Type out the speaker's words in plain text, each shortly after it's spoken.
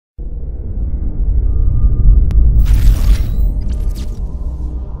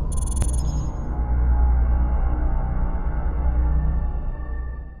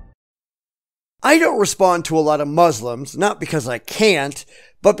I don't respond to a lot of Muslims, not because I can't,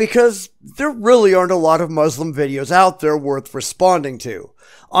 but because there really aren't a lot of Muslim videos out there worth responding to.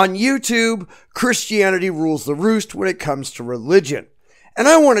 On YouTube, Christianity rules the roost when it comes to religion. And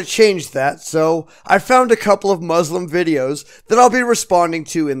I want to change that, so I found a couple of Muslim videos that I'll be responding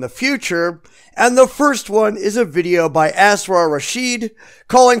to in the future, and the first one is a video by Asrar Rashid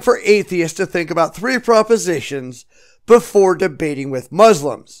calling for atheists to think about 3 propositions before debating with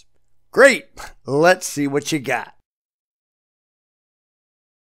Muslims. Great, let's see what you got.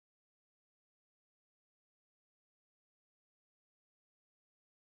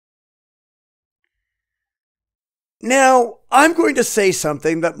 Now, I'm going to say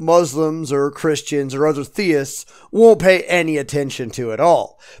something that Muslims or Christians or other theists won't pay any attention to at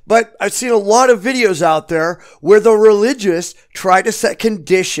all. But I've seen a lot of videos out there where the religious try to set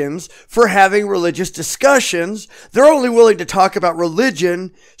conditions for having religious discussions. They're only willing to talk about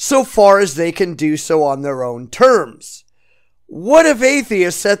religion so far as they can do so on their own terms. What if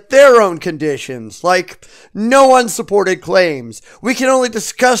atheists set their own conditions, like no unsupported claims, we can only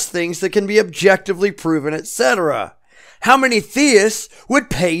discuss things that can be objectively proven, etc.? How many theists would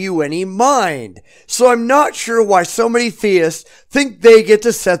pay you any mind? So I'm not sure why so many theists think they get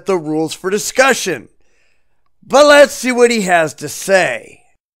to set the rules for discussion. But let's see what he has to say.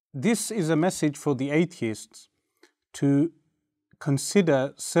 This is a message for the atheists to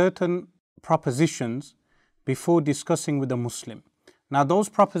consider certain propositions before discussing with a Muslim. Now those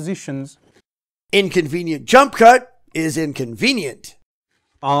propositions, inconvenient jump cut is inconvenient,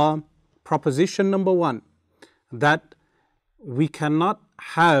 are proposition number 1, that we cannot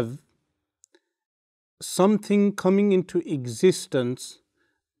have something coming into existence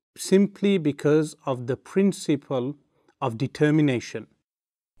simply because of the principle of determination.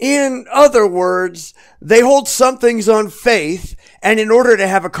 In other words, they hold some things on faith, and in order to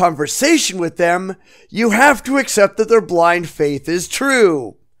have a conversation with them, you have to accept that their blind faith is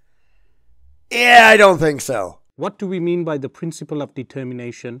true. Yeah, I don't think so. What do we mean by the principle of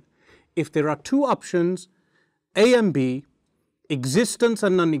determination? If there are 2 options, A and B, existence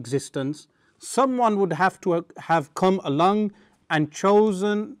and non-existence, someone would have to have come along and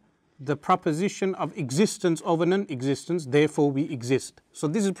chosen the proposition of existence over non-existence, therefore we exist. So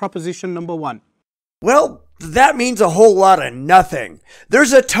this is proposition number 1. Well, that means a whole lot of nothing.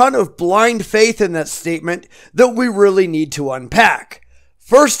 There's a ton of blind faith in that statement that we really need to unpack.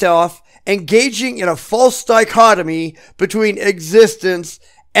 First off, engaging in a false dichotomy between existence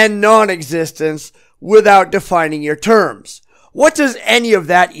and non-existence without defining your terms. What does any of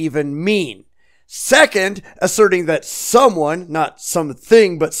that even mean? Second, asserting that someone, not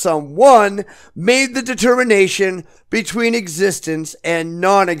something, but someone, made the determination between existence and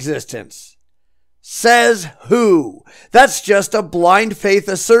non-existence. Says who? That's just a blind faith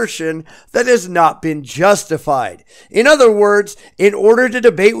assertion that has not been justified. In other words, in order to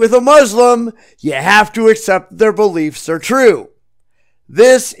debate with a Muslim, you have to accept their beliefs are true.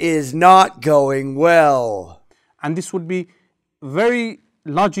 This is not going well. And this would be very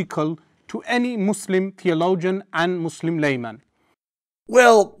logical to any Muslim theologian and Muslim layman.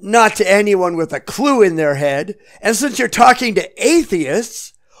 Well, not to anyone with a clue in their head. And since you're talking to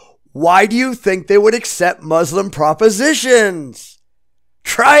atheists, why do you think they would accept Muslim propositions?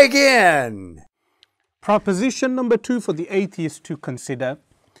 Try again. Proposition number 2 for the atheist to consider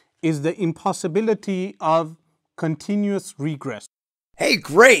is the impossibility of continuous regress. Hey,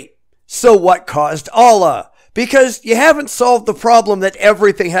 great. So what caused Allah? Because you haven't solved the problem that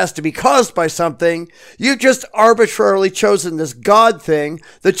everything has to be caused by something. You've just arbitrarily chosen this God thing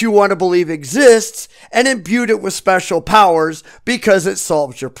that you want to believe exists and imbued it with special powers because it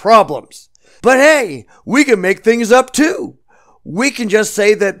solves your problems. But hey, we can make things up too. We can just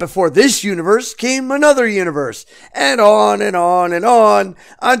say that before this universe came another universe, and on and on and on,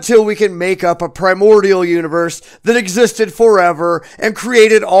 until we can make up a primordial universe that existed forever and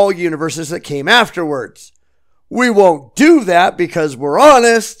created all universes that came afterwards. We won't do that because we're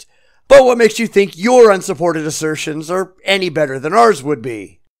honest, but what makes you think your unsupported assertions are any better than ours would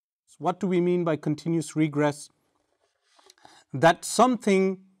be? What do we mean by continuous regress? That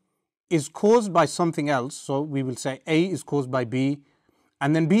something is caused by something else. So we will say A is caused by B,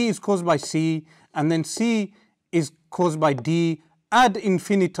 and then B is caused by C, and then C is caused by D ad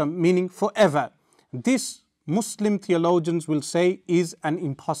infinitum, meaning forever. This Muslim theologians will say is an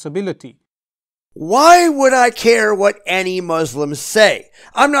impossibility. Why would I care what any Muslims say?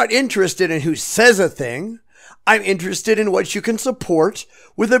 I'm not interested in who says a thing. I'm interested in what you can support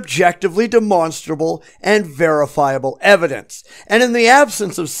with objectively demonstrable and verifiable evidence. And in the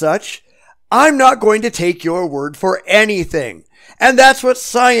absence of such, I'm not going to take your word for anything. And that's what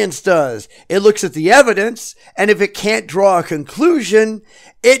science does. It looks at the evidence, and if it can't draw a conclusion,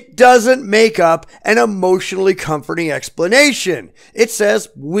 it doesn't make up an emotionally comforting explanation. It says,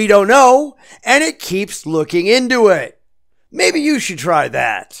 we don't know, and it keeps looking into it. Maybe you should try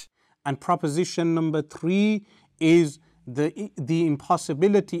that. And proposition number 3 is the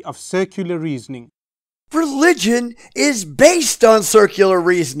impossibility of circular reasoning. Religion is based on circular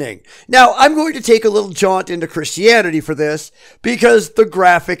reasoning. Now, I'm going to take a little jaunt into Christianity for this because the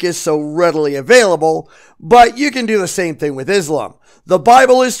graphic is so readily available, but you can do the same thing with Islam. The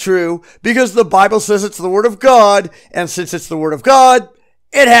Bible is true because the Bible says it's the Word of God, and since it's the Word of God,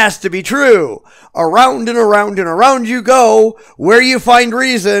 it has to be true. Around and around and around you go, where you find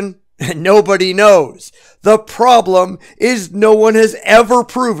reason, and nobody knows. The problem is no one has ever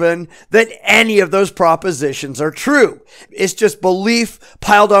proven that any of those propositions are true. It's just belief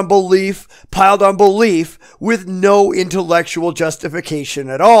piled on belief piled on belief with no intellectual justification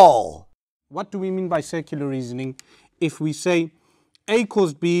at all. What do we mean by circular reasoning? If we say A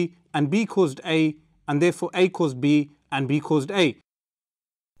caused B and B caused A, and therefore A caused B and B caused A.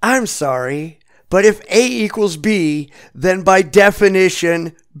 I'm sorry, but if A equals B, then by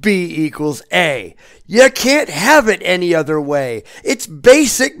definition, B equals A. You can't have it any other way. It's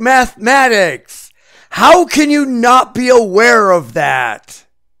basic mathematics. How can you not be aware of that?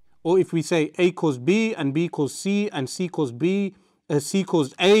 Or if we say A caused B and B caused C and C caused B, C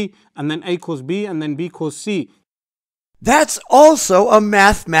caused A, and then A caused B and then B caused C. That's also a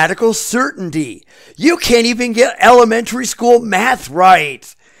mathematical certainty. You can't even get elementary school math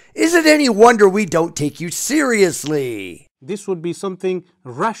right. Is it any wonder we don't take you seriously? This would be something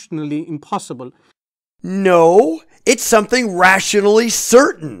rationally impossible. No, it's something rationally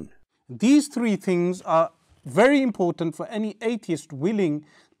certain. These 3 things are very important for any atheist willing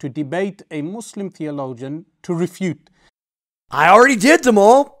to debate a Muslim theologian to refute. I already did them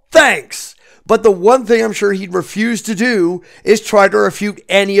all, thanks. But the one thing I'm sure he'd refuse to do is try to refute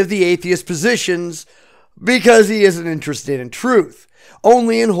any of the atheist positions because he isn't interested in truth,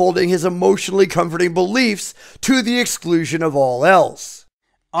 only in holding his emotionally comforting beliefs to the exclusion of all else.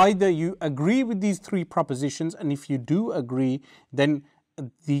 Either you agree with these 3 propositions, and if you do agree, then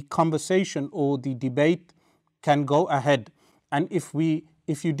the conversation or the debate can go ahead. And if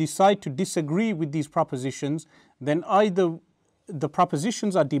you decide to disagree with these propositions, then either the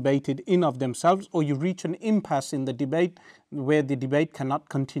propositions are debated in of themselves, or you reach an impasse in the debate where the debate cannot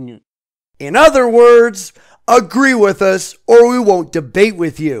continue. In other words, agree with us or we won't debate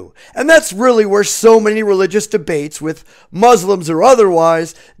with you. And that's really where so many religious debates with Muslims or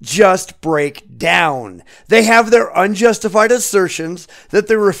otherwise just break down. They have their unjustified assertions that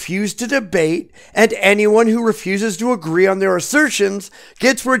they refuse to debate, and anyone who refuses to agree on their assertions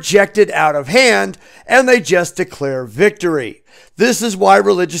gets rejected out of hand, and they just declare victory. This is why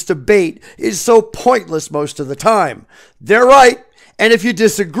religious debate is so pointless most of the time. They're right. And if you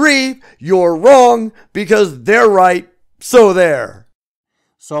disagree, you're wrong because they're right, so there.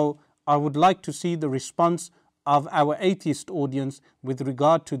 So I would like to see the response of our atheist audience with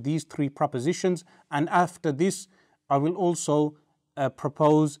regard to these 3 propositions. And after this, I will also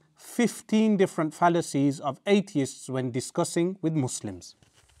propose 15 different fallacies of atheists when discussing with Muslims.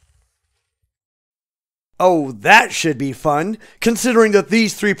 Oh, that should be fun, considering that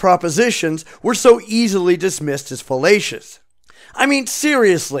these 3 propositions were so easily dismissed as fallacious. I mean,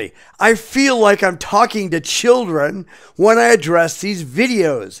 seriously, I feel like I'm talking to children when I address these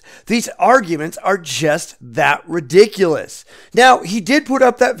videos. These arguments are just that ridiculous. Now, he did put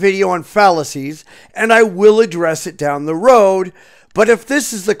up that video on fallacies, and I will address it down the road, but if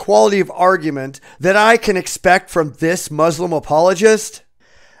this is the quality of argument that I can expect from this Muslim apologist,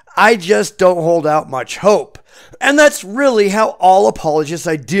 I just don't hold out much hope. And that's really how all apologists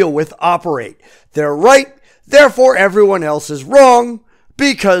I deal with operate. They're right. Therefore, everyone else is wrong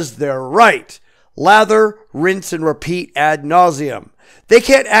because they're right. Lather, rinse, and repeat ad nauseum. They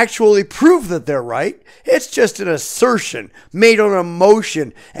can't actually prove that they're right. It's just an assertion made on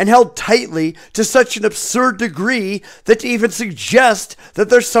emotion and held tightly to such an absurd degree that to even suggest that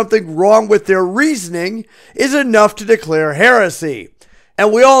there's something wrong with their reasoning is enough to declare heresy.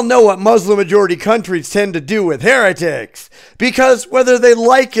 And we all know what Muslim-majority countries tend to do with heretics, because whether they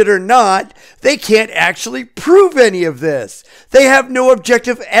like it or not, they can't actually prove any of this. They have no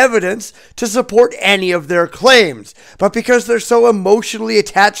objective evidence to support any of their claims, but because they're so emotionally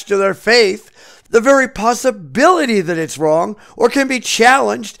attached to their faith, the very possibility that it's wrong or can be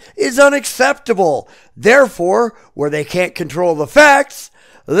challenged is unacceptable. Therefore, where they can't control the facts,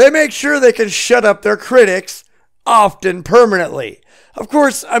 they make sure they can shut up their critics, often permanently. Of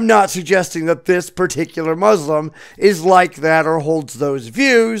course, I'm not suggesting that this particular Muslim is like that or holds those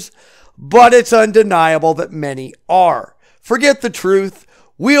views, but it's undeniable that many are. Forget the truth,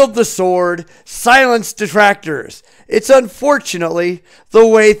 wield the sword, silence detractors. It's unfortunately the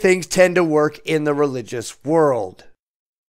way things tend to work in the religious world.